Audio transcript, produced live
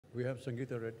We have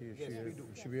Sangita Reddy. Is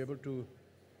she be able to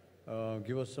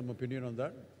give us some opinion on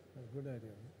that? Good idea.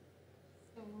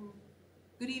 So,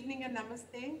 good evening and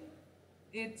namaste.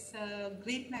 It's a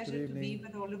great pleasure to be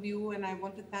with all of you, and I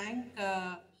want to thank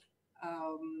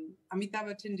Amitabh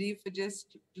Bachchan ji for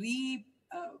just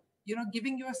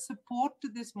giving your support to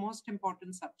this most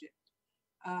important subject.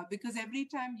 Because every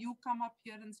time you come up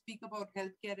here and speak about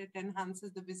healthcare, it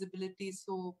enhances the visibility.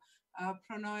 So,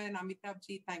 Pranay and Amitabh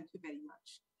ji, thank you very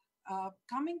much.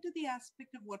 Coming to the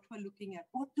aspect of what we're looking at,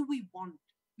 what do we want?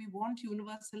 We want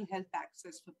universal health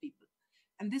access for people.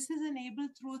 And this is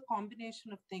enabled through a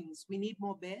combination of things. We need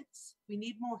more beds. We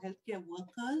need more healthcare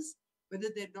workers, whether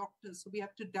they're doctors. So we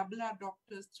have to double our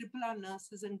doctors, triple our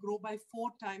nurses, and grow by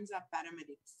 4 times our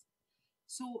paramedics.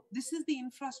 So this is the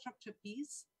infrastructure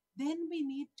piece. Then we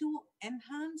need to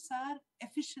enhance our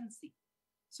efficiency.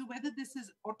 So whether this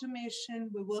is automation,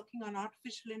 we're working on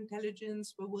artificial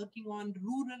intelligence, we're working on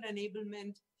rural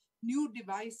enablement, new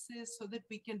devices so that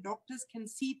doctors can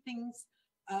see things.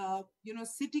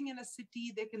 Sitting in a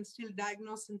city, they can still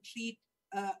diagnose and treat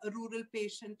a rural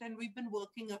patient. And we've been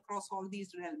working across all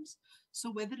these realms. So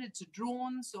whether it's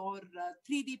drones or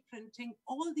 3D printing,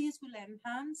 all these will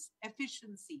enhance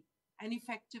efficiency and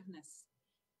effectiveness.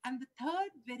 And the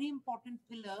third very important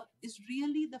pillar is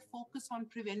really the focus on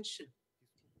prevention.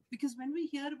 Because when we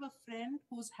hear of a friend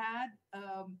who's had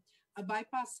a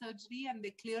bypass surgery and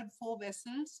they cleared 4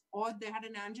 vessels, or they had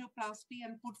an angioplasty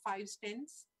and put 5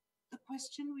 stents, the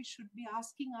question we should be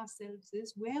asking ourselves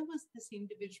is, where was this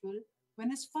individual when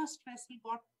his first vessel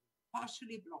got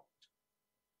partially blocked?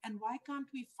 And why can't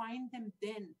we find them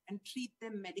then and treat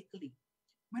them medically?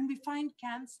 When we find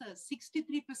cancer,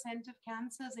 63% of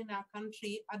cancers in our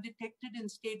country are detected in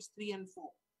stage 3 and 4.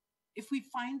 If we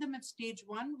find them at stage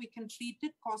 1, we can treat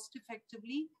it cost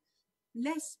effectively,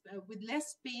 with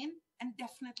less pain, and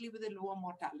definitely with a lower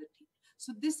mortality.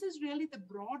 So this is really the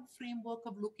broad framework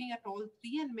of looking at all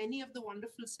 3, and many of the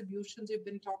wonderful solutions we've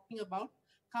been talking about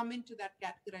come into that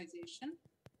categorization.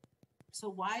 So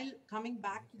while coming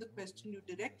back to the question you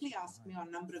directly asked me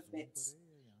on number of beds,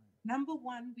 number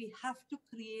 1, we have to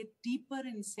create deeper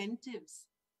incentives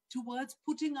towards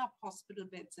putting up hospital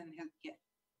beds in healthcare.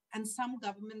 And some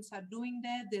governments are doing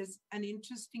that. There's an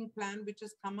interesting plan which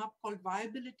has come up called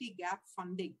viability gap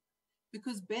funding,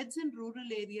 because beds in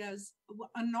rural areas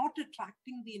are not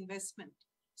attracting the investment.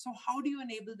 So how do you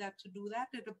enable that to do that?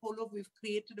 At Apollo, we've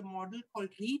created a model called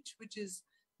REACH, which is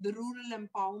the rural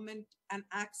empowerment and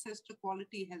access to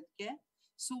quality healthcare.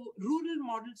 So rural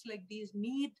models like these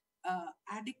need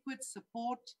adequate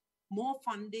support, more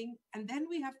funding, and then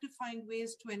we have to find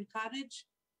ways to encourage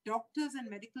doctors and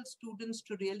medical students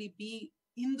to really be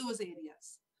in those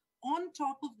areas. On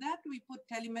top of that, we put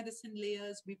telemedicine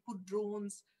layers, we put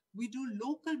drones, we do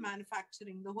local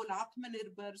manufacturing, the whole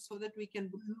Atmanirbhar, so that we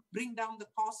can bring down the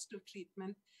cost of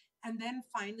treatment. And then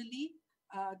finally,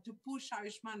 to push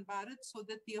Ayushmann Bharat so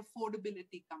that the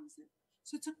affordability comes in.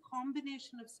 So it's a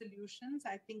combination of solutions.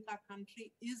 I think our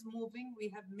country is moving. We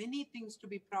have many things to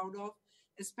be proud of,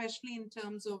 especially in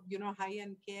terms of,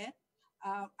 high-end care.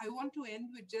 I want to end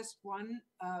with just one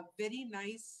very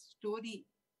nice story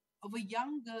of a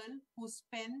young girl who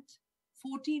spent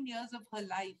 14 years of her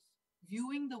life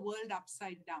viewing the world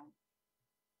upside down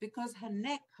because her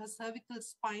neck, her cervical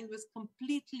spine was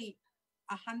completely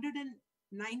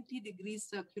 190 degrees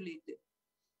circulated.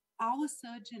 Our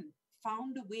surgeon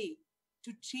found a way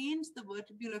to change the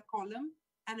vertebral column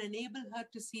and enable her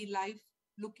to see life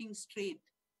looking straight.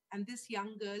 And this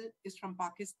young girl is from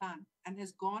Pakistan and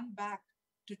has gone back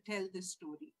to tell this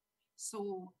story.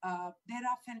 So there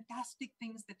are fantastic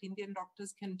things that Indian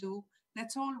doctors can do.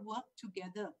 Let's all work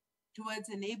together towards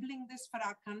enabling this for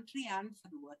our country and for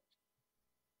the world.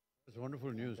 It's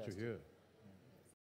wonderful news to hear.